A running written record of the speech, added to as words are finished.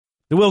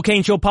The Will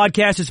Cain Show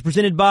podcast is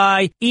presented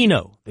by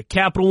Eno, the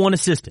Capital One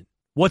assistant.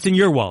 What's in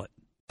your wallet?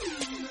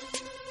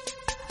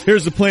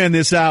 Here's the plan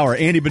this hour.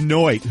 Andy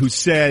Benoit, who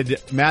said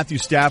Matthew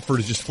Stafford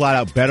is just flat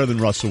out better than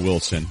Russell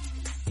Wilson,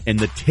 and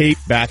the tape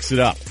backs it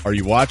up. Are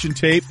you watching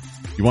tape?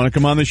 You want to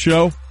come on the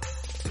show?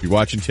 You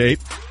watching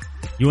tape?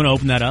 You want to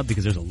open that up?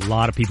 Because there's a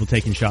lot of people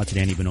taking shots at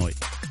Andy Benoit.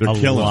 They're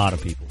killing a lot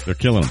of people. They're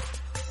killing him.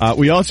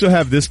 We also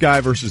have this guy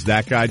versus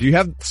that guy. Do you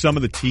have some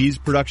of the tease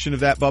production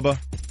of that, Bubba?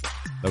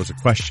 That was a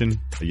question,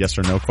 a yes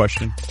or no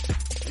question.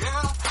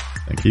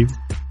 Thank you.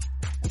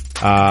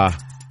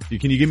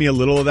 Can you give me a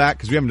little of that?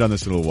 Because we haven't done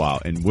this in a little while,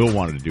 and Will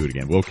wanted to do it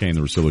again. Will Cain, the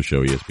Russillo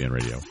Show, ESPN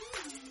Radio.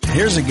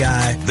 Here's a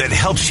guy that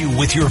helps you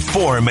with your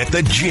form at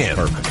the gym.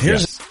 Perfect.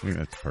 Yes,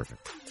 that's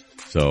perfect.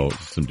 So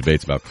some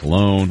debates about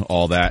cologne,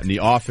 all that. And The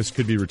Office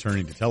could be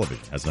returning to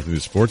television. Has nothing to do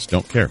with sports.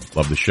 Don't care.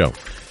 Love the show.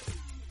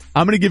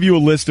 I'm going to give you a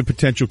list of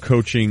potential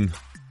coaching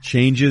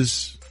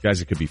changes, guys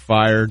that could be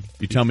fired.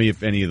 You tell me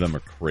if any of them are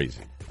crazy,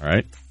 all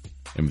right?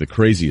 And the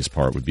craziest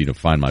part would be to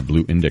find my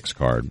blue index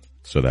card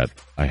so that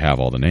I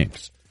have all the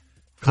names.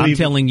 I'm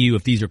telling you,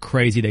 if these are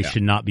crazy, they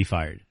should not be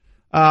fired.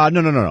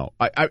 No.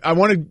 I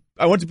want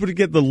to put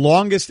together the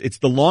longest. It's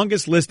the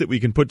longest list that we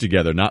can put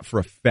together, not for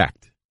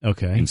effect.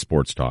 Okay. In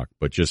sports talk,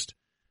 but just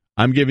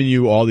I'm giving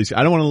you all these.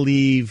 I don't want to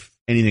leave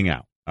anything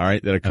out. All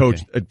right,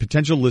 that a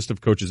potential list of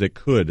coaches that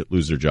could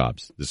lose their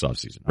jobs this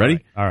offseason.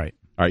 Ready? All right.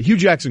 Hugh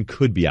Jackson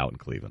could be out in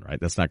Cleveland, right?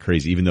 That's not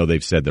crazy, even though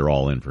they've said they're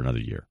all in for another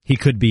year. He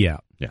could be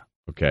out. Yeah.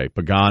 Okay.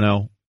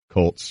 Pagano,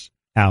 Colts.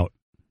 Out.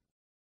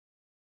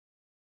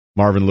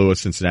 Marvin Lewis,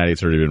 Cincinnati.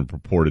 It's already been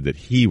reported that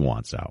he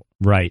wants out.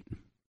 Right.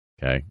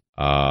 Okay.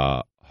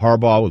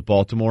 Harbaugh with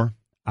Baltimore.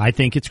 I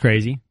think it's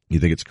crazy. You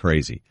think it's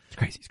crazy? It's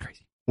crazy. It's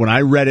crazy. When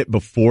I read it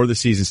before the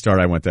season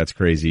started, I went, that's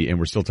crazy. And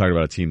we're still talking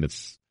about a team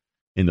that's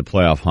in the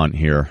playoff hunt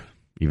here,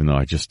 even though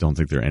I just don't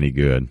think they're any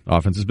good.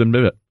 Offense has been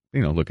a bit,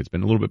 it's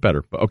been a little bit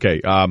better. But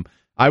okay,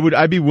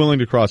 I'd be willing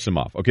to cross them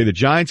off. Okay, the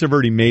Giants have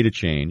already made a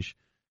change.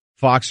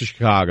 Fox to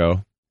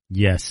Chicago.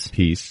 Yes.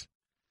 Peace.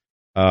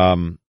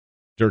 Dirk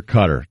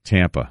Cutter,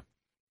 Tampa.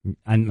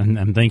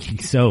 I'm thinking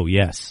so,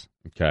 yes.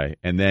 Okay,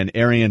 and then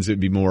Arians, it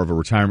would be more of a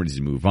retirement as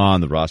you move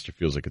on. The roster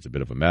feels like it's a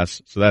bit of a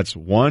mess. So that's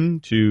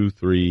 1, 2,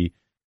 3,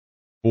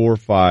 4,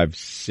 5,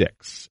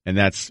 6. And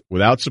that's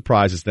without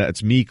surprises.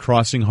 That's me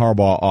crossing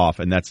Harbaugh off,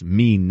 and that's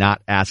me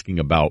not asking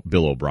about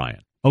Bill O'Brien.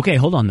 Okay,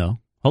 hold on, though.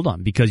 Hold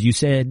on, because you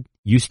stated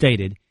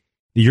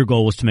that your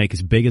goal was to make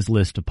as big as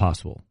list as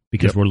possible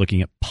because we're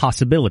looking at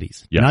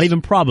possibilities, not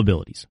even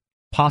probabilities.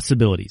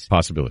 Possibilities.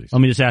 Possibilities. Let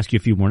me just ask you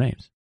a few more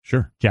names.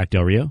 Sure. Jack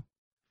Del Rio?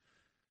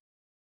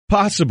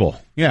 Possible.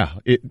 Yeah,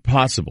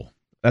 possible.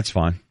 That's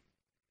fine.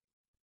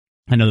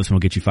 I know this one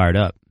will get you fired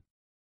up.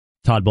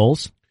 Todd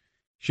Bowles?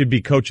 Should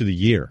be coach of the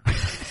year.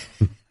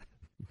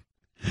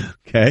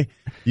 Okay?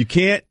 You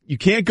can't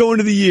go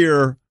into the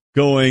year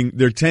going,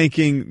 they're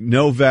tanking,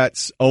 no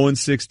vets,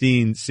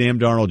 0-16, Sam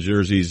Darnold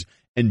jerseys,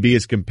 and be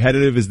as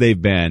competitive as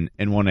they've been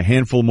and won a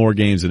handful more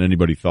games than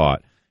anybody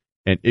thought.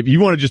 And if you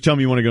want to just tell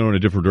me you want to go in a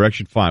different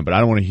direction, fine, but I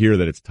don't want to hear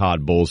that it's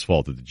Todd Bowles'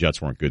 fault that the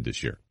Jets weren't good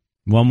this year.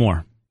 One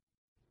more.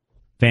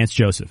 Vance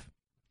Joseph.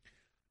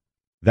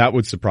 That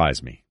would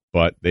surprise me,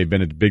 but they've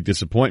been a big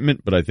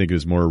disappointment, but I think it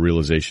was more a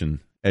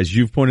realization, as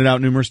you've pointed out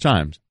numerous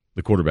times,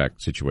 the quarterback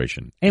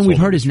situation. And we've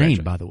heard his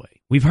name, by the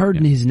way. We've heard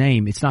his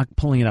name. It's not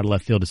pulling it out of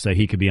left field to say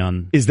he could be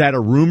on. Is that a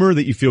rumor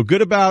that you feel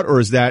good about, or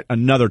is that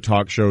another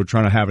talk show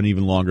trying to have an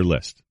even longer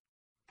list?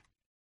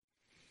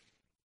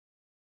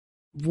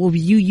 Well,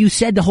 you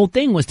said the whole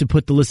thing was to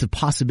put the list of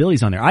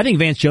possibilities on there. I think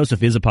Vance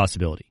Joseph is a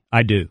possibility.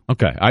 I do.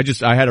 Okay. I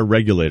had a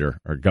regulator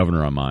or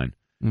governor on mine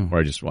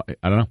where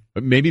I don't know.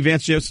 But maybe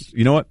Vance Joseph,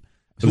 you know what?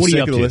 So what are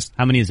you up to? List,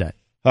 how many is that?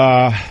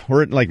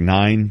 We're at like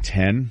 9,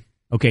 10.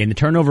 Okay. And the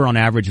turnover on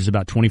average is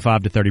about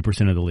 25 to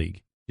 30% of the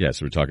league. Yeah.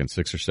 So we're talking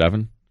 6 or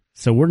 7.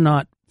 So we're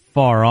not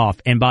far off.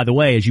 And by the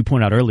way, as you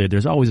pointed out earlier,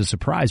 there's always a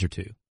surprise or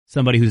two.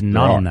 Somebody who's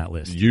not on that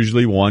list.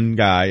 Usually one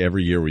guy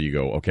every year where you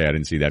go, okay, I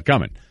didn't see that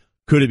coming.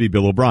 Could it be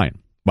Bill O'Brien?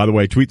 By the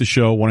way, tweet the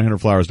show,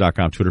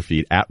 1-800-Flowers.com, Twitter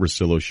feed,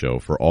 @Russillo Show.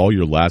 For all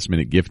your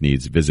last-minute gift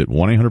needs, visit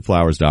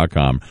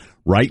 1-800-Flowers.com.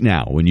 Right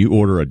now, when you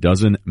order a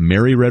dozen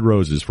Mary Red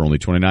Roses for only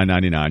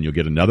 $29.99, you'll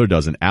get another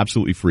dozen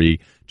absolutely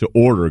free. To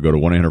order, go to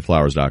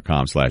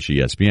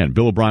 1-800-Flowers.com/ESPN.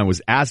 Bill O'Brien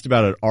was asked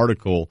about an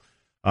article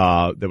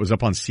that was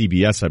up on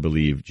CBS, I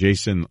believe.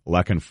 Jason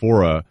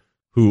LaCanfora,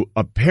 who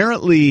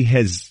apparently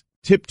has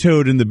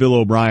tiptoed in the Bill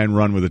O'Brien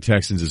run with the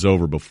Texans is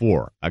over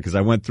before. Because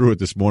I went through it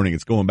this morning.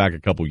 It's going back a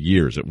couple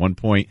years. At one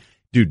point,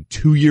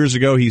 2 years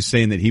ago, he's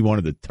saying that he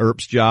wanted the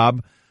Terps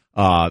job.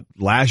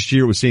 Last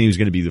year was saying he was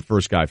going to be the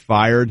first guy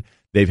fired.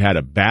 They've had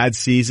a bad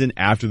season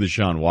after the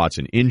Deshaun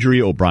Watson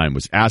injury. O'Brien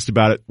was asked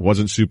about it,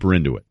 wasn't super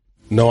into it.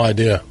 No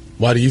idea.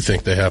 Why do you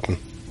think they happened?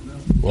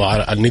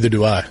 Well, neither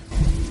do I.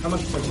 How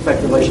much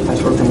speculation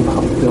has worked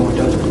about Bill and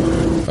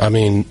does? I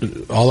mean,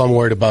 all I'm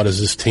worried about is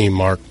this team,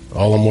 Mark.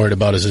 All I'm worried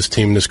about is this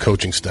team and this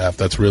coaching staff.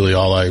 That's really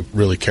all I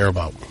really care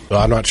about.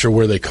 I'm not sure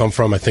where they come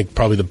from. I think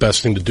probably the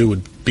best thing to do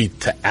would be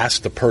to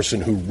ask the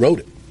person who wrote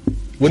it.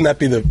 Wouldn't that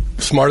be the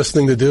smartest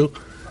thing to do?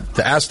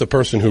 to ask the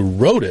person who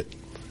wrote it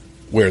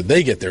where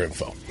they get their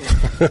info.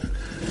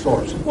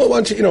 Source. Well,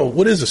 why don't you,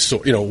 what is a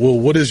source?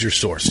 What is your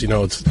source?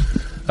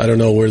 I don't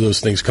know where those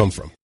things come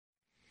from.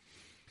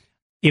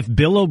 If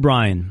Bill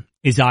O'Brien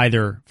is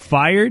either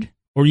fired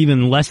or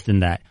even less than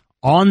that,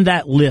 on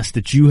that list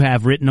that you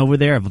have written over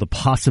there of the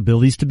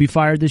possibilities to be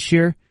fired this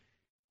year,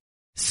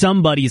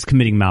 somebody is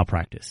committing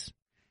malpractice.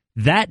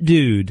 That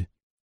dude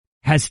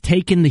has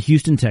taken the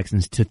Houston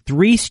Texans to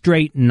 3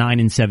 straight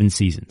 9-7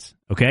 seasons,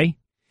 okay?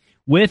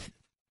 With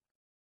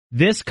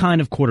this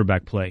kind of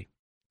quarterback play.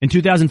 In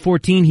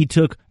 2014, he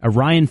took a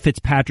Ryan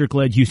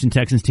Fitzpatrick-led Houston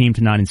Texans team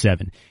to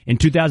 9-7. In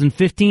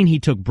 2015, he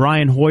took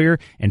Brian Hoyer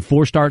and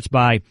 4 starts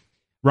by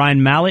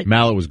Ryan Mallett.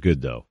 Mallett was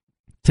good, though.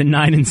 To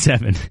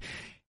 9-7.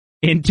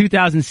 In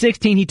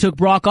 2016, he took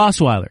Brock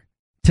Osweiler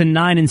to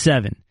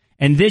 9-7.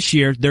 And this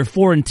year, they're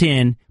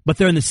 4-10, but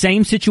they're in the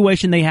same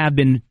situation they have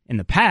been in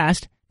the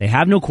past. They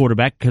have no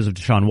quarterback because of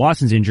Deshaun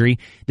Watson's injury.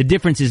 The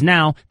difference is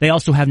now they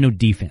also have no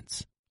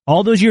defense.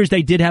 All those years,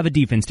 they did have a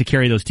defense to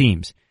carry those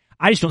teams.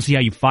 I just don't see how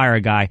you fire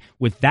a guy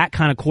with that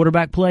kind of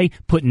quarterback play,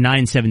 putting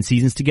 9-7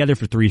 seasons together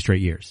for 3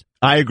 straight years.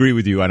 I agree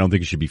with you. I don't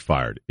think he should be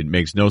fired. It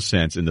makes no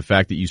sense. And the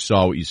fact that you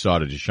saw what you saw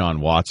to Deshaun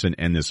Watson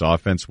and this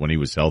offense when he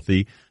was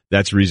healthy,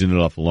 that's reason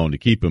enough alone to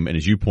keep him. And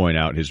as you point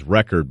out, his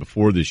record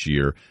before this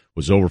year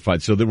was over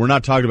 5. So that we're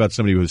not talking about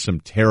somebody with some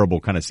terrible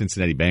kind of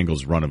Cincinnati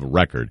Bengals run of a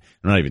record.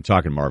 I'm not even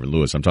talking Marvin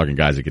Lewis. I'm talking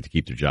guys that get to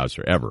keep their jobs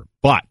forever.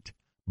 But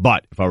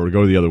if I were to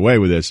go the other way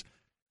with this,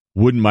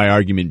 wouldn't my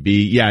argument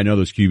be, yeah, I know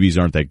those QBs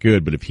aren't that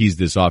good, but if he's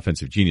this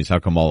offensive genius, how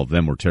come all of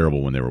them were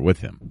terrible when they were with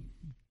him?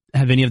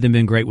 Have any of them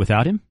been great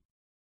without him?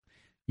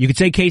 You could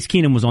say Case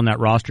Keenum was on that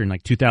roster in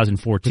like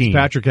 2014.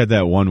 Fitzpatrick had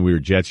that one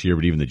weird Jets year,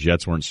 but even the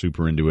Jets weren't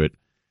super into it.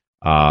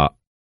 Hoyer,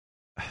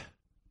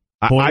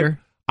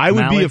 I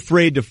would be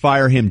afraid to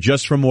fire him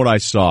just from what I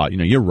saw.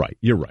 You're right.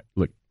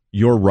 Look,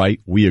 you're right.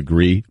 We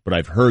agree, but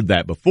I've heard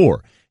that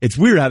before. It's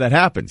weird how that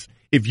happens.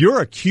 If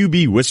you're a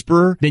QB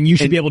whisperer, then you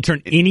should be able to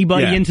turn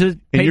anybody into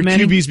Peyton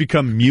Manning. And your QBs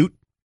become mute.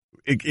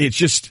 It's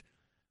just,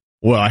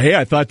 well, hey,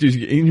 I thought these,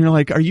 and you're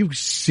like, are you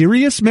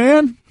serious,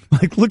 man?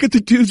 Like, look at the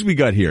dudes we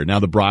got here. Now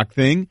the Brock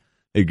thing,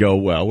 they go,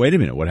 well, wait a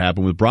minute, what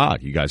happened with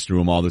Brock? You guys threw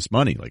him all this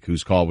money. Like,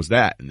 whose call was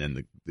that? And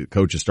then the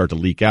coaches start to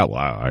leak out. Well,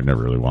 I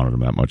never really wanted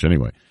him that much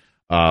anyway.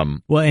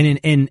 Well,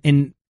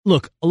 and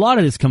look, a lot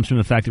of this comes from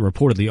the fact that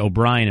reportedly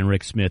O'Brien and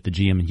Rick Smith, the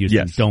GM in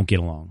Houston, don't get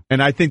along.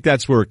 And I think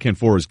that's where Ken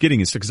Forrer is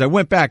getting is because I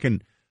went back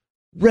and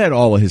read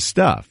all of his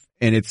stuff,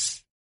 and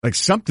it's like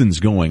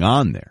something's going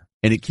on there.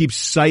 And it keeps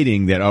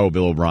citing that,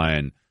 Bill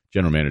O'Brien,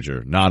 general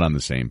manager, not on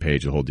the same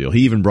page, the whole deal.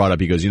 He even brought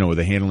up, he goes, with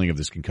the handling of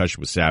this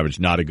concussion with Savage,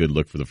 not a good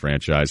look for the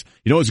franchise.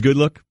 You know what's a good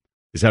look?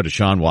 Is how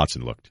Deshaun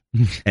Watson looked.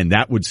 And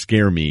that would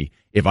scare me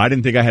if I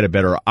didn't think I had a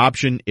better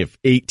option. If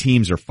 8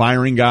 teams are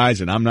firing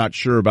guys and I'm not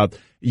sure about,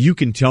 you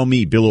can tell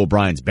me Bill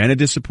O'Brien's been a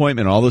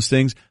disappointment, all those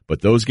things, but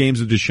those games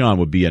with Deshaun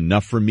would be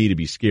enough for me to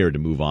be scared to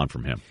move on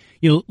from him.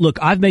 Look,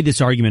 I've made this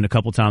argument a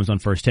couple times on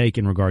First Take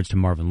in regards to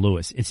Marvin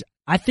Lewis.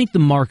 I think the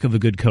mark of a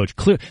good coach,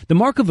 the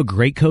mark of a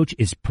great coach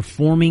is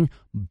performing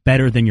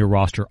better than your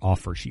roster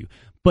offers you.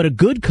 But a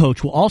good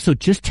coach will also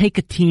just take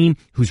a team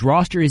whose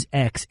roster is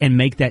X and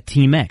make that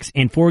team X.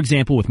 And for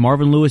example, with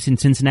Marvin Lewis in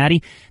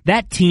Cincinnati,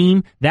 that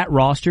team, that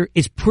roster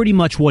is pretty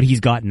much what he's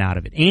gotten out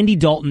of it. Andy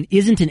Dalton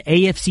isn't an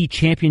AFC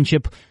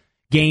championship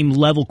game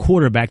level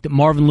quarterback that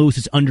Marvin Lewis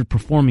is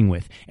underperforming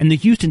with. And the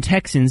Houston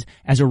Texans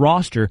as a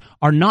roster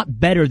are not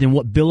better than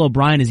what Bill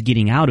O'Brien is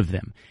getting out of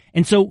them.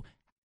 And so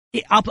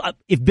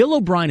if Bill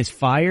O'Brien is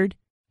fired,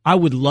 I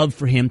would love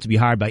for him to be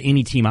hired by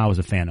any team I was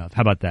a fan of.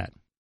 How about that?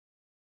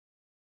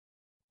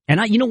 And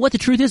you know what the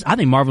truth is? I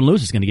think Marvin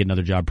Lewis is going to get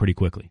another job pretty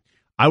quickly.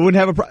 I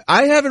wouldn't have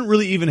I haven't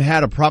really even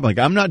had a problem. Like,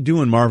 I'm not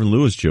doing Marvin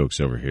Lewis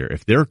jokes over here.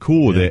 If they're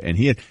cool with it, and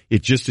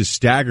it just is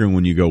staggering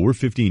when you go, we're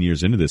 15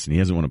 years into this and he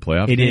hasn't won a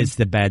playoff game. It is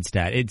the bad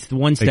stat. It's the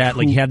one stat,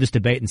 like you have this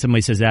debate and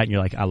somebody says that and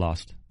you're like, I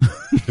lost.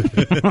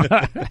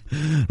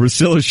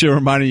 Russillo's Show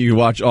reminding you to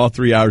watch all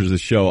 3 hours of the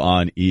show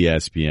on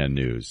ESPN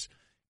News.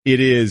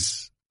 It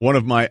is one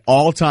of my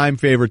all-time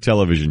favorite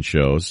television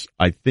shows.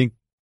 I think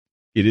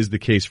it is the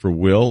case for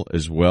Will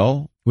as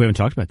well. We haven't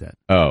talked about that.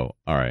 Oh,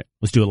 all right.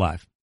 Let's do it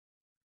live.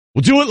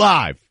 We'll do it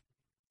live.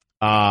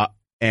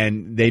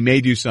 And they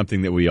may do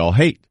something that we all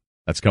hate.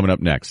 That's coming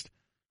up next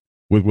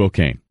with Will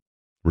Cain.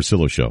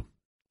 Russillo Show,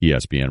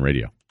 ESPN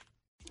Radio.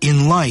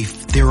 In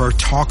life, there are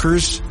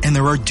talkers and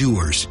there are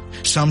doers.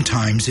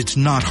 Sometimes it's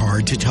not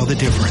hard to tell the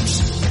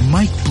difference.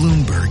 Mike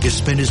Bloomberg has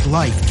spent his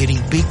life getting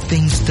big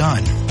things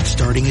done.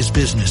 Starting his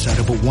business out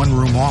of a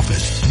one-room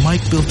office,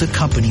 Mike built a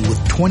company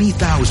with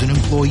 20,000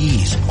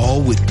 employees,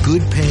 all with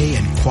good pay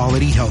and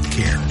quality health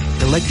care.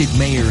 Elected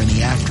mayor in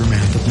the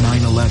aftermath of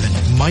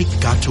 9/11,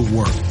 Mike got to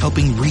work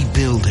helping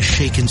rebuild a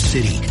shaken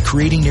city,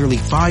 creating nearly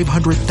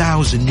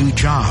 500,000 new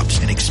jobs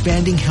and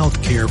expanding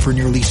health care for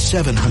nearly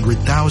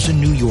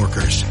 700,000 New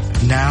Yorkers.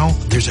 Now,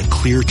 there's a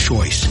clear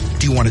choice.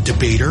 Do you want a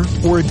debater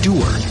or a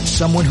doer?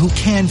 Someone who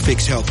can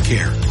fix health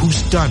care,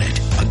 who's done it.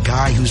 A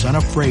guy who's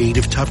unafraid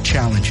of tough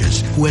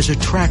challenges, who has a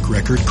track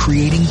record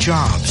creating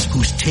jobs,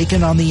 who's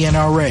taken on the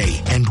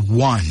NRA and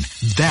won.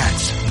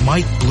 That's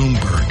Mike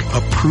Bloomberg,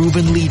 a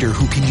proven leader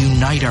who can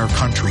unite our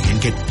country and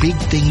get big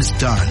things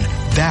done.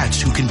 That's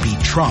who can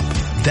beat Trump.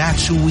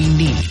 That's who we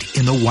need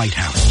in the White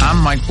House.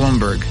 I'm Mike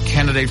Bloomberg,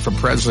 candidate for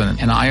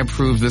president, and I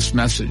approve this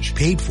message.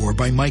 Paid for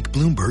by Mike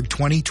Bloomberg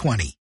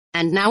 2020.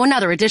 And now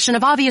another edition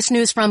of Obvious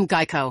News from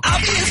Geico.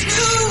 Obvious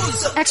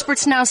news!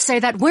 Experts now say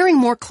that wearing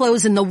more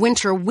clothes in the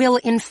winter will,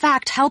 in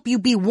fact, help you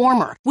be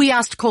warmer. We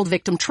asked cold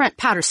victim Trent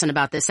Patterson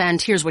about this, and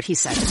here's what he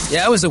said.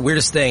 Yeah, it was the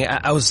weirdest thing.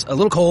 I was a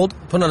little cold,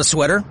 put on a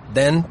sweater,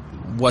 then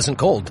wasn't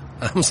cold.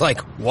 I was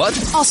like,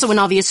 what? Also in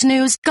Obvious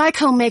News,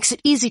 Geico makes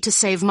it easy to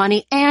save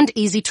money and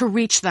easy to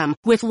reach them,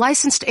 with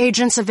licensed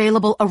agents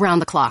available around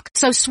the clock.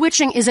 So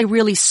switching is a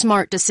really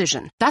smart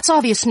decision. That's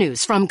Obvious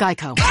News from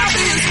Geico.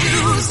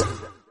 Obvious news!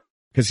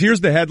 Because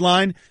here's the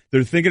headline.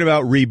 They're thinking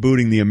about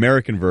rebooting the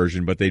American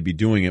version, but they'd be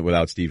doing it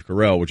without Steve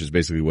Carell, which is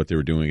basically what they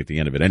were doing at the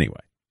end of it anyway.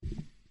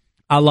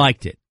 I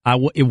liked it.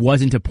 It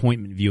wasn't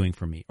appointment viewing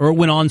for me. Or it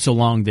went on so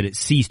long that it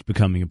ceased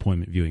becoming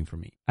appointment viewing for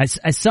me.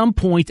 At some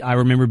point, I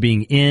remember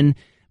being in,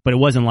 but it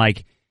wasn't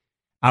like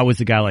I was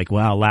the guy like,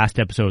 wow, last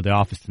episode of The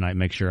Office tonight,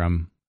 make sure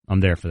I'm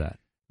there for that.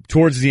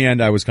 Towards the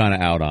end, I was kind of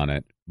out on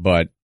it,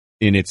 but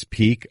in its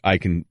peak, I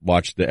can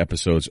watch the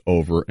episodes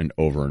over and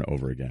over and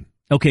over again.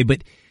 Okay,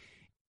 but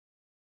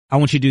I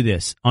want you to do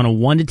this. On a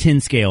 1 to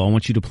 10 scale, I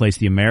want you to place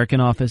the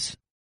American Office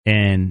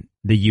and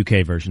the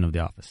UK version of The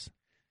Office.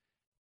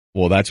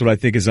 Well, that's what I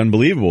think is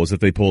unbelievable, is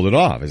that they pulled it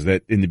off. Is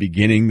that in the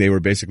beginning, they were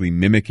basically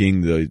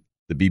mimicking the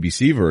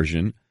BBC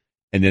version,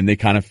 and then they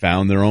kind of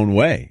found their own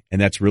way.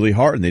 And that's really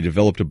hard, and they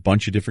developed a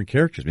bunch of different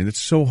characters. I mean, it's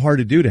so hard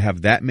to do, to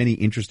have that many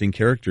interesting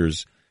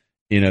characters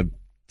in a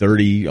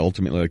 30,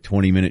 ultimately like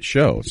 20-minute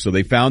show. So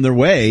they found their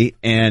way,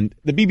 and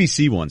the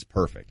BBC one's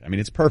perfect. I mean,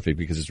 it's perfect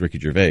because it's Ricky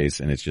Gervais,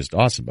 and it's just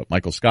awesome. But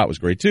Michael Scott was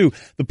great, too.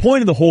 The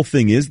point of the whole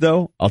thing is,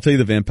 though, I'll tell you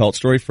the Van Pelt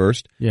story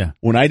first. Yeah.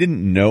 When I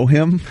didn't know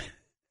him...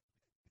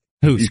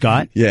 Who,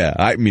 Scott? Yeah,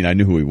 I mean, I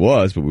knew who he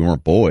was, but we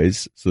weren't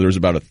boys. So there was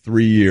about a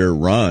 3-year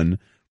run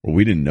where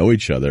we didn't know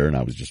each other, and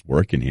I was just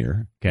working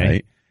here. Okay.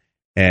 Right?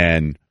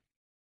 And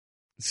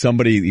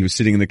he was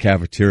sitting in the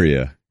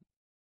cafeteria.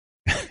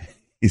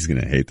 He's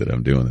going to hate that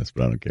I'm doing this,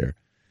 but I don't care.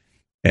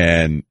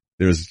 And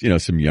there was,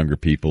 some younger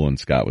people, and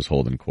Scott was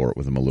holding court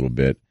with him a little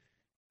bit.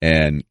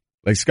 And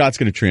like, Scott's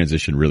going to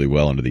transition really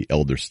well into the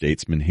elder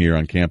statesman here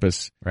on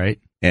campus. Right.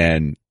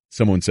 And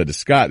someone said to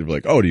Scott, they were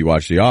like, "Oh, do you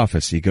watch The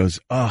Office?" He goes,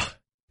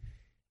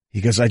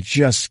 I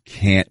just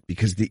can't,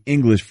 because the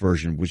English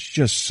version was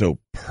just so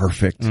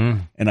perfect,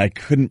 and I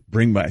couldn't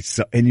bring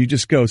myself. And you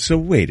just go, so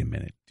wait a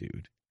minute,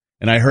 dude.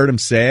 And I heard him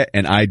say it,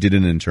 and I did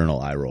an internal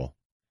eye roll.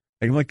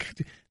 I'm like,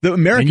 the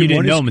American one. And you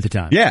didn't know him at the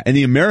time. Yeah, and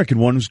the American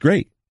one was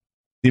great.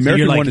 The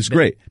American one is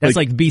great. That's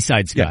like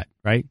B-side Scott,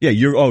 right? Yeah,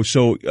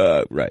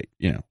 right.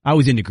 I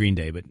was into Green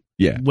Day, but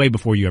way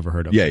before you ever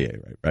heard of him.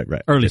 Yeah,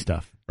 right. Early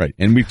stuff. Right,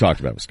 and we've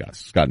talked about it with Scott.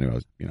 Scott knew I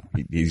was,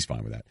 he's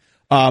fine with that.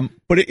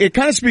 But it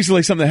kind of speaks to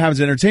like something that happens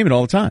in entertainment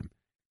all the time.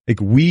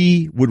 Like,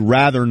 we would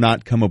rather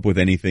not come up with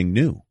anything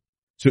new.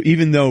 So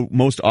even though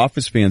most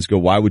Office fans go,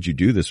 why would you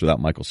do this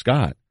without Michael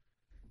Scott?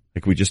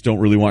 Like, we just don't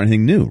really want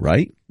anything new,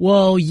 right?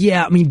 Well,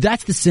 yeah. I mean,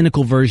 that's the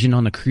cynical version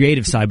on the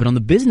creative side, but on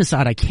the business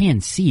side, I can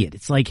see it.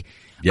 It's like,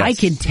 yes. I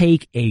can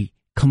take a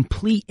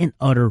complete and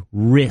utter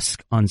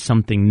risk on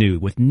something new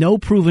with no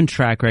proven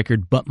track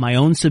record, but my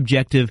own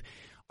subjective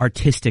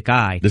artistic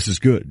eye. This is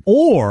good.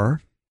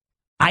 Or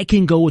I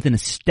can go with an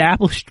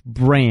established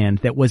brand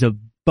that was a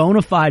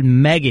bona fide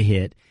mega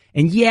hit.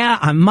 And yeah,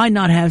 I might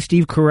not have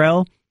Steve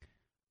Carell,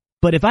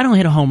 but if I don't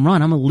hit a home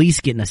run, I'm at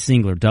least getting a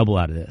single or double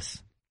out of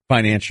this.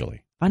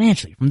 Financially,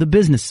 from the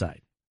business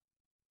side.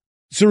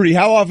 Suri,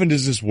 how often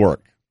does this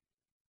work?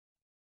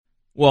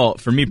 Well,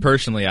 for me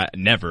personally,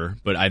 never.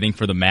 But I think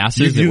for the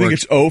masses, you think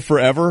it's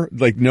forever?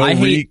 Like, no. I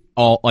hate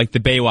like the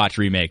Baywatch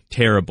remake,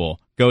 terrible.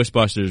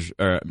 Ghostbusters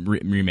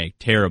remake,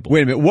 terrible.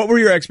 Wait a minute, what were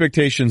your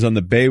expectations on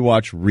the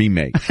Baywatch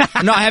remake?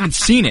 No, I haven't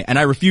seen it, and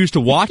I refuse to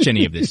watch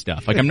any of this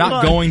stuff. Like, I'm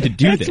not going to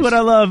do this. That's what I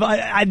love.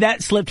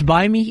 That slipped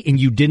by me, and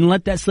you didn't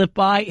let that slip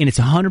by, and it's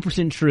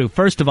 100% true.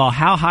 First of all,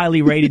 how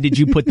highly rated did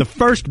you put the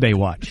first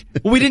Baywatch?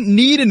 Well, we didn't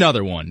need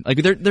another one. Like,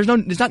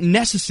 it's not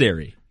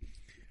necessary.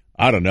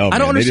 I don't know, man. I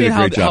don't understand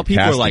how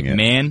people are like, it.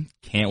 Man,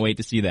 can't wait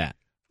to see that.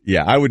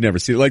 Yeah, I would never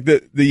see it. Like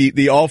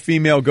the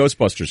all-female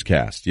Ghostbusters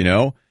cast,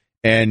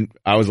 And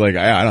I was like,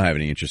 I don't have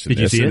any interest in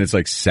this. And it's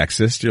like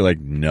sexist. You're like,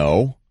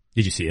 no.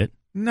 Did you see it?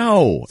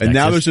 No. Sexist. And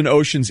now there's an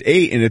Ocean's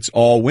 8 and it's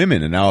all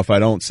women. And now if I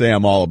don't say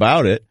I'm all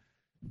about it,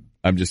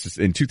 I'm just,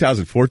 in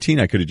 2014,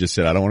 I could have just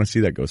said, I don't want to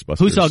see that Ghostbusters.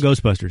 Who saw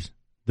Ghostbusters?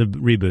 The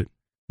reboot.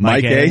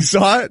 Mike A.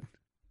 saw it?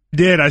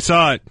 I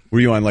saw it.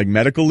 Were you on like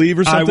medical leave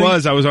or something?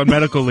 I was on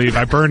medical leave.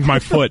 I burned my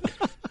foot.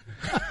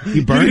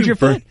 You burned your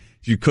foot?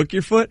 Did you cook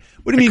your foot?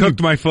 What do you mean? I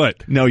cooked my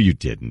foot. No, you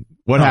didn't.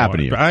 What happened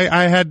to you?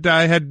 I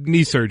had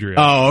knee surgery.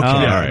 Oh, okay. Yeah,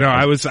 all right. No,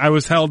 I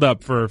was held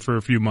up for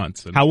a few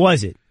months. How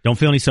was it? Don't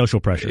feel any social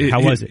pressure.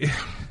 How was it?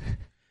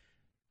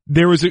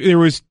 There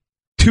was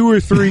 2 or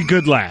 3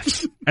 good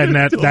laughs. And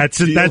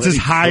that's as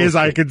high as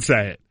I can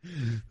say it.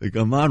 Like,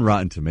 I'm on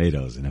Rotten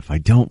Tomatoes, and if I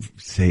don't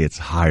say it's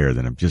higher,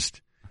 then I'm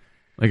just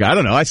like, I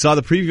don't know. I saw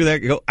the preview of that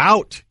go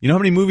out. You know how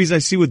many movies I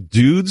see with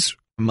dudes?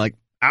 I'm like,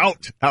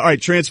 out. All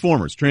right,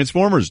 Transformers.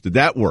 Did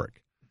that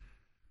work?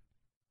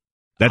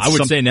 I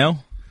would say no.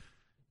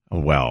 Oh,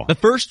 well, the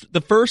first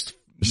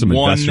some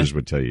one investors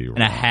would tell you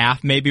and a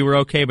half maybe we're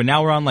okay, but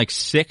now we're on like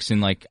 6,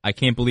 and like I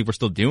can't believe we're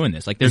still doing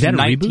this. Like there's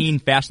 19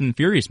 Fast and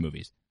Furious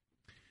movies.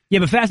 Yeah,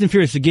 but Fast and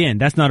Furious again,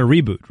 that's not a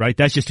reboot, right?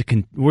 That's just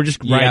we're just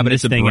writing but this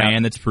it's a thing brand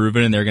out. that's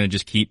proven, and they're going to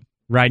just keep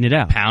writing it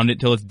out, pound it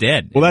till it's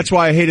dead. Well, that's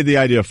why I hated the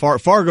idea of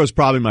Fargo's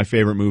probably my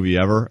favorite movie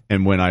ever.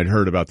 And when I'd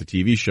heard about the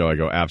TV show, I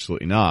go,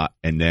 absolutely not.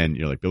 And then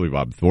you're like, Billy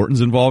Bob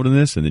Thornton's involved in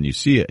this, and then you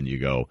see it and you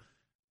go,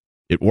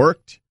 it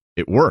worked.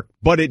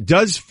 But it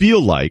does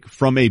feel like,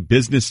 from a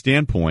business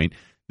standpoint,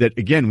 that,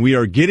 again, we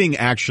are getting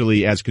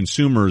actually, as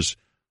consumers,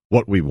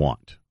 what we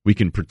want. We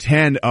can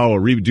pretend,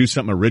 do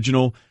something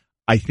original.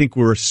 I think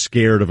we're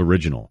scared of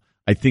original.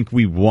 I think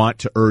we want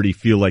to already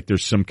feel like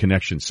there's some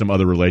connection, some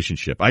other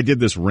relationship. I did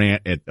this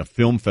rant at a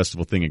film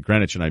festival thing in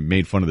Greenwich, and I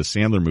made fun of the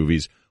Sandler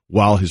movies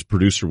while his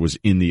producer was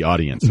in the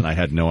audience, and I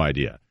had no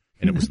idea.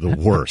 And it was the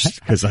worst,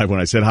 because when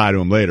I said hi to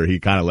him later, he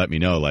kind of let me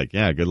know, like,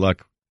 yeah, good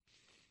luck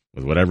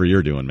with whatever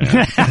you're doing,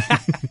 man.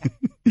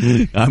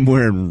 I'm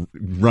wearing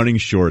running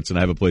shorts and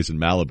I have a place in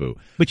Malibu.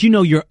 But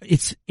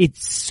it's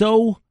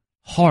so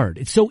hard.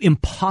 It's so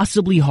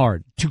impossibly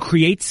hard to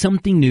create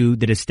something new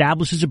that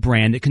establishes a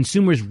brand that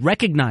consumers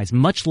recognize,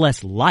 much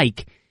less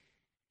like.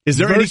 Is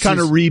there any kind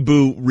of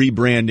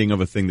rebranding of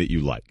a thing that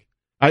you like?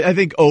 I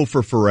think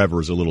for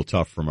Forever is a little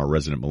tough from our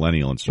resident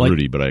millennial and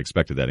Cerruti, but I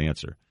expected that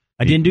answer.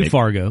 I didn't do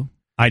Fargo.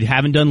 I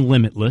haven't done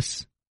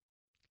Limitless.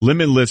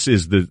 Limitless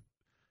is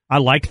I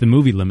liked the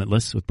movie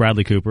Limitless with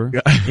Bradley Cooper,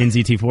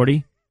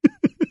 NZT40.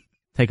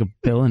 Take a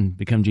pill and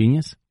become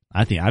genius.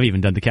 I think I've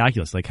even done the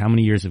calculus. Like, how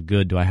many years of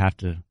good do I have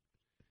to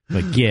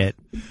get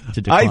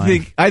to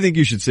decline? I think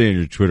you should say in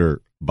your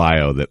Twitter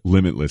bio that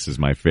Limitless is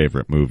my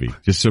favorite movie,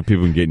 just so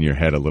people can get in your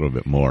head a little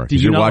bit more.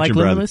 Did you not like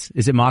Limitless?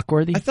 Is it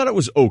mock-worthy? I thought it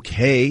was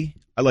okay.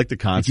 I like the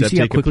concept. Did you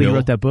see how quickly he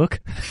wrote that book?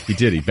 He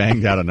did. He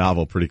banged out a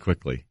novel pretty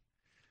quickly.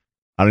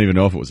 I don't even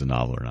know if it was a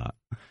novel or not.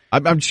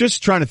 I'm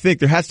just trying to think.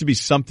 There has to be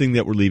something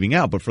that we're leaving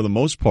out. But for the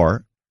most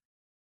part,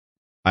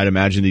 I'd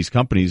imagine these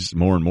companies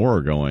more and more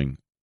are going,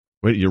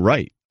 wait, you're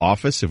right.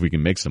 Office, if we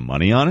can make some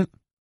money on it,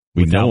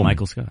 we Without know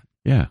Michael Scott.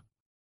 Yeah.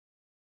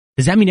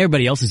 Does that mean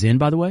everybody else is in,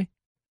 by the way?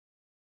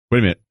 Wait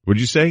a minute. What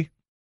did you say?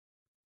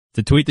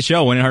 To tweet the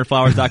show,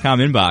 1-800-Flowers.com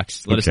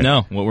inbox. Let us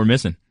know what we're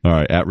missing. All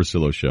right, at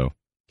Russillo Show.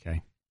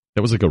 Okay.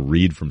 That was like a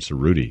read from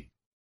Cerruti.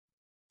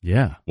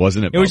 Yeah.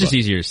 Wasn't it, It was just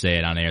easier to say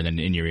it on air than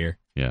in your ear.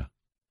 Yeah.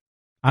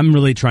 I'm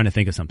really trying to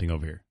think of something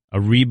over here. A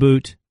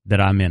reboot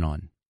that I'm in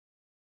on.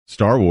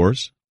 Star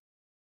Wars.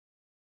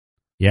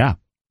 Yeah.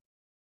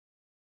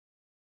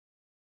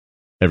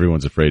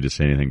 Everyone's afraid to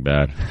say anything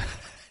bad.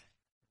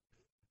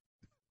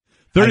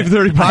 30 for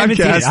 30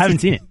 podcast. I haven't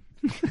seen it.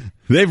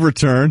 They've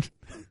returned.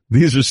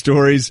 These are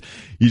stories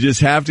you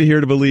just have to hear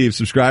to believe.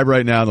 Subscribe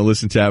right now in the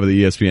Listen tab of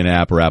the ESPN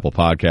app or Apple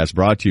Podcast,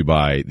 brought to you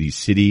by the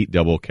Citi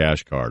Double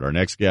Cash Card. Our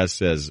next guest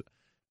says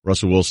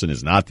Russell Wilson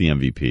is not the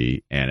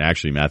MVP, and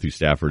actually Matthew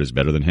Stafford is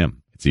better than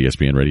him. It's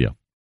ESPN Radio.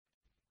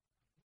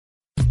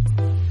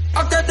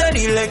 I got that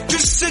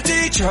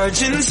electricity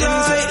charge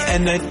inside,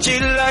 energy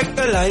like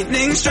a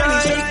lightning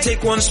strike.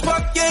 Take one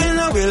spark and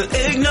I will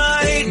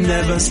ignite.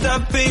 Never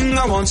stopping,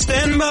 I won't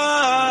stand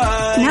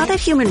by. Now that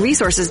Human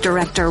Resources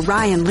Director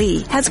Ryan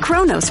Lee has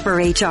Kronos for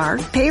HR,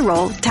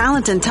 payroll,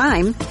 talent, and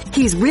time,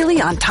 he's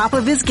really on top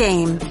of his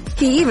game.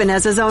 He even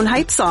has his own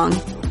hype song.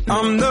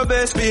 I'm the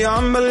best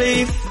beyond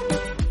belief.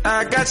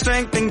 I got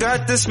strength and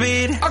got the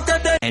speed. I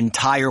got that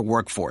entire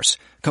workforce,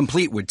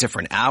 complete with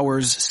different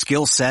hours,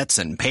 skill sets,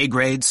 and pay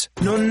grades.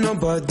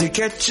 Nobody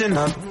catching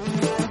up.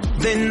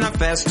 They're not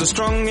fast or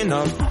strong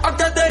enough. I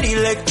got that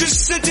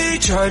electricity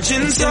charge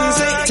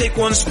inside. Take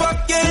one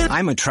spark and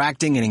I'm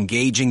attracting and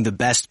engaging the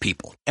best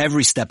people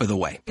every step of the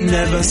way.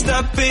 Never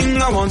stopping,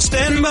 I won't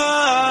stand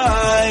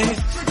by.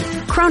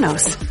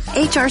 Kronos,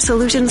 HR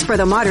solutions for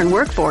the modern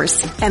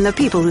workforce and the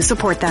people who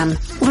support them.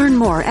 Learn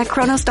more at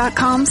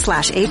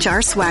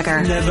kronos.com/HR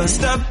swagger. Never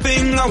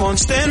stopping, I won't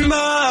stand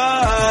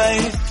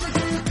by.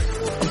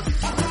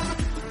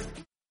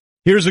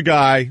 Here's a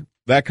guy,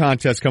 that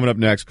contest coming up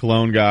next,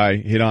 Cologne guy,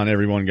 hit on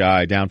everyone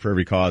guy, down for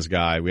every cause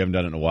guy. We haven't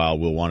done it in a while.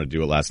 We'll want to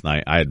do it last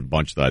night. I had a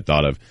bunch that I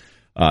thought of,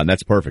 and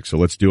that's perfect. So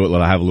let's do it.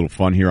 Let's have a little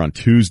fun here on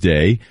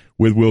Tuesday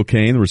with Will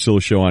Cain, the Russillo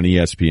Show on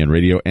ESPN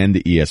Radio and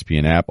the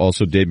ESPN app.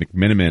 Also, Dave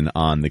McMenamin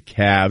on the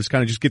Cavs.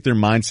 Kind of just get their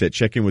mindset.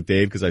 Check in with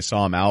Dave because I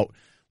saw him out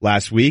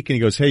last week, and he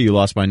goes, hey, you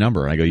lost my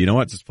number. And I go, you know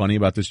what's funny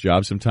about this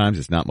job sometimes?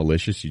 It's not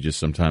malicious. You just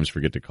sometimes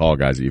forget to call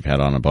guys that you've had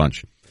on a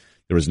bunch.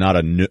 There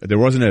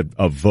wasn't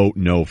a vote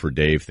no for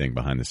Dave thing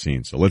behind the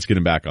scenes. So let's get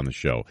him back on the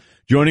show.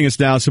 Joining us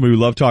now, somebody we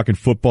love talking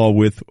football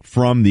with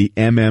from the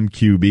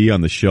MMQB on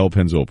the Shell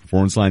Pennzoil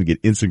Performance Line. Get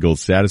instant gold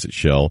status at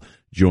Shell.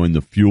 Join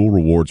the Fuel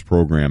Rewards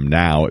program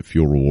now at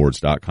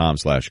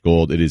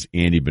fuelrewards.com/gold. It is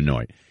Andy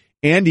Benoit.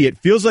 Andy, it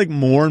feels like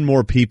more and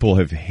more people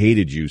have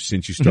hated you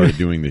since you started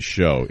doing this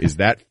show. Is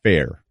that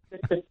fair?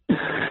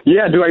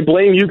 Yeah, do I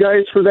blame you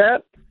guys for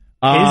that?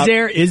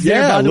 Is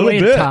there, by the way,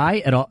 a tie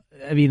at all?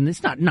 I mean,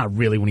 it's not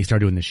really when you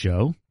start doing the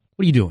show.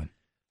 What are you doing?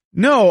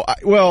 No,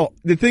 well,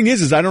 the thing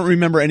is I don't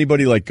remember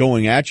anybody like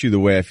going at you the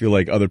way I feel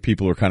like other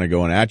people are kind of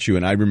going at you.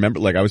 And I remember,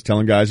 like I was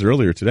telling guys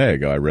earlier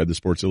today, I read the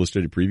Sports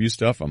Illustrated preview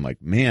stuff. I'm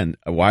like, man,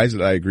 why is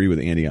it I agree with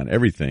Andy on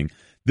everything?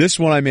 This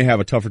one I may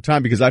have a tougher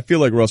time because I feel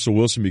like Russell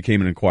Wilson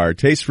became an acquired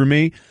taste for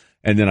me.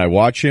 And then I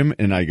watch him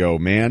and I go,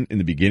 man, in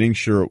the beginning,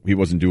 sure, he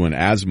wasn't doing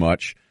as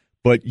much,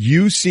 but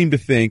you seem to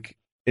think,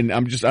 and I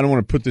don't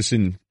want to put this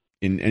in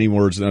any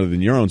words other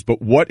than your own,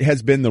 but what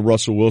has been the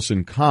Russell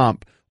Wilson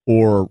comp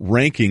or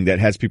ranking that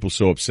has people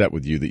so upset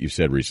with you that you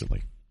said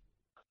recently?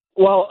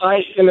 Well,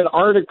 in an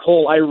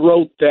article I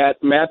wrote that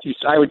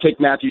I would take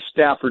Matthew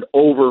Stafford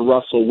over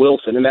Russell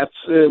Wilson, and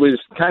it was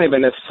kind of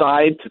an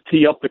aside to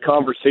tee up the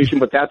conversation,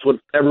 but that's what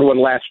everyone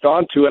latched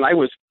onto, and I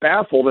was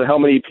baffled at how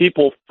many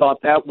people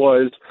thought that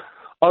was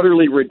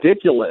utterly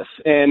ridiculous.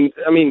 And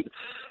I mean,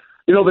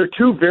 they're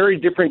two very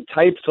different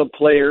types of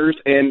players,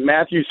 and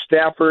Matthew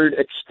Stafford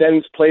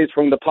extends plays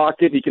from the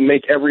pocket. He can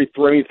make every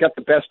throw. He's got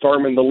the best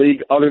arm in the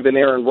league other than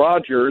Aaron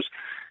Rodgers,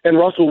 and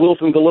Russell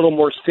Wilson's a little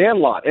more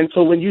Sandlot. And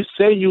so when you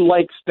say you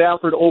like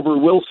Stafford over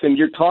Wilson,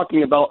 you're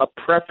talking about a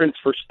preference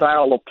for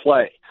style of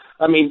play.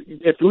 I mean,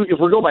 if we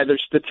go by their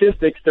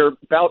statistics, they're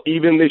about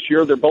even this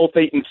year. They're both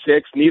 8-6.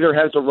 Neither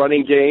has a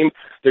running game.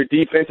 Their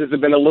defenses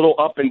have been a little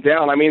up and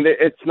down. I mean,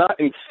 it's not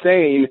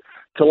insane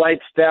to like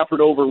Stafford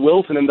over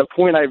Wilson. And the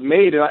point I've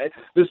made,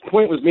 this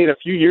point was made a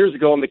few years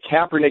ago in the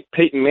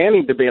Kaepernick-Peyton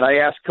Manning debate. I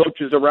asked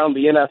coaches around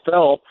the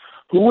NFL,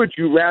 who would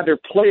you rather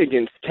play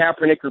against,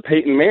 Kaepernick or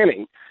Peyton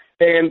Manning?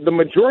 And the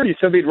majority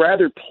said they'd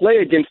rather play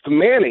against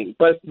Manning.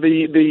 But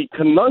the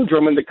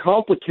conundrum and the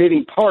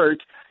complicating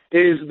part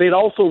is they'd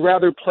also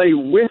rather play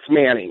with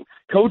Manning.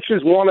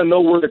 Coaches want to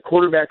know where the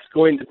quarterback's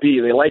going to be.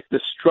 They like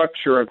the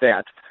structure of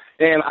that.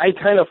 And I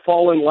kind of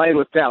fall in line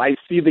with that. I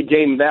see the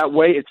game that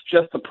way. It's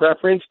just a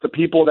preference. The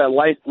people that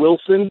like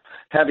Wilson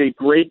have a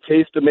great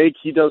case to make.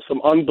 He does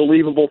some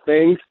unbelievable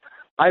things.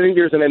 I think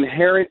there's an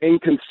inherent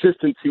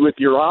inconsistency with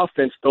your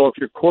offense, though, if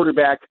your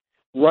quarterback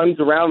runs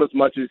around as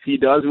much as he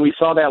does. And we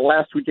saw that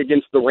last week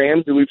against the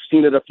Rams, and we've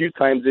seen it a few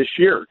times this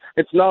year.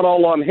 It's not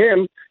all on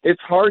him. It's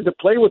hard to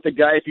play with a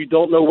guy if you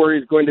don't know where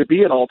he's going to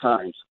be at all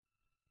times.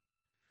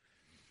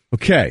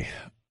 Okay.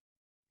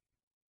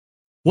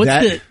 Go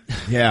ahead.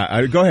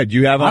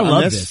 You have I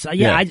love this?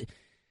 Yeah.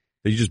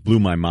 You just blew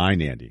my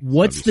mind, Andy.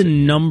 What's the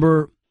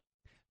number?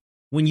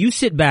 When you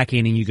sit back,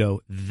 Andy, and you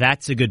go,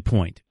 that's a good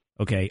point.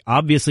 Okay.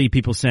 Obviously,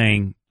 people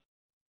saying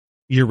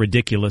you're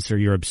ridiculous or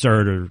you're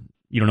absurd or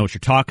you don't know what you're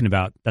talking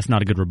about. That's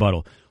not a good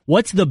rebuttal.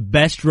 What's the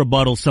best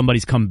rebuttal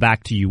somebody's come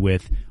back to you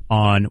with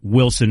on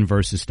Wilson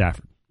versus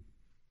Stafford?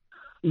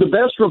 The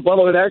best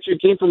rebuttal, it actually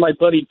came from my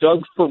buddy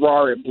Doug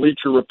Farrar at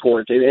Bleacher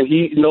Report, and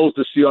he knows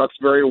the Seahawks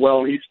very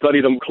well, and he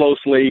studied them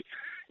closely.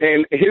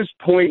 And his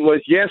point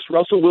was, yes,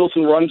 Russell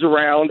Wilson runs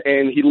around,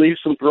 and he leaves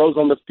some throws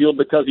on the field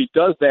because he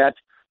does that,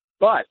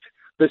 but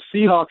the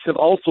Seahawks have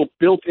also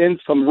built in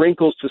some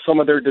wrinkles to some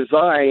of their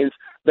designs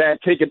that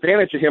take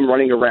advantage of him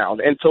running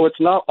around. And so it's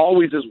not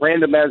always as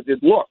random as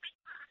it looks.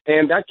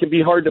 And that can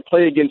be hard to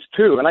play against,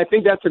 too. And I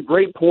think that's a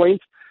great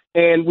point.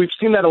 And we've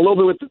seen that a little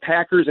bit with the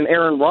Packers and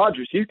Aaron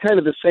Rodgers. He's kind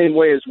of the same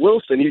way as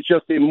Wilson. He's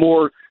just a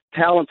more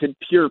talented,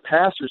 pure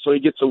passer, so he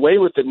gets away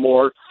with it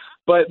more.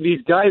 But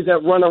these guys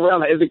that run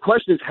around, the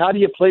question is, how do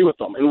you play with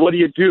them, and what do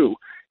you do?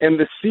 And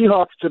the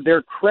Seahawks, to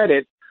their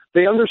credit,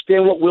 they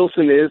understand what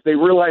Wilson is. They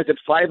realize at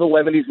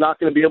 5'11", he's not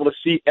going to be able to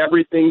see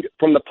everything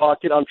from the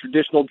pocket on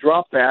traditional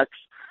dropbacks.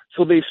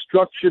 So they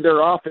structure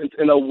their offense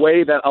in a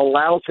way that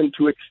allows him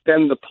to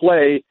extend the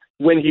play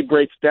when he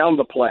breaks down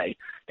the play.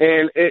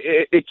 And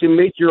it can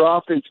make your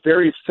offense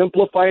very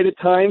simplified at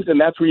times, and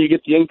that's where you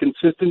get the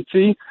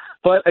inconsistency.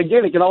 But,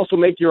 again, it can also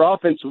make your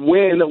offense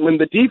win when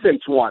the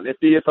defense won.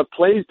 If a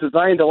play is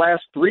designed to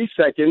last 3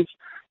 seconds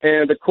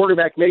and the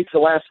quarterback makes the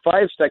last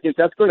 5 seconds,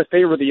 that's going to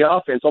favor the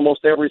offense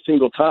almost every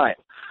single time.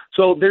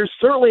 So there's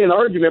certainly an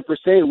argument for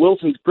saying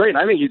Wilson's great.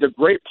 I think he's a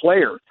great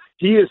player.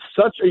 He is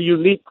such a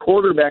unique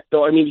quarterback,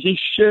 though. I mean, he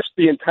shifts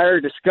the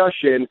entire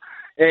discussion,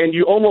 and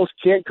you almost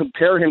can't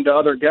compare him to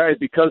other guys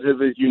because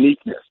of his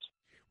uniqueness.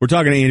 We're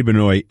talking to Andy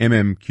Benoit,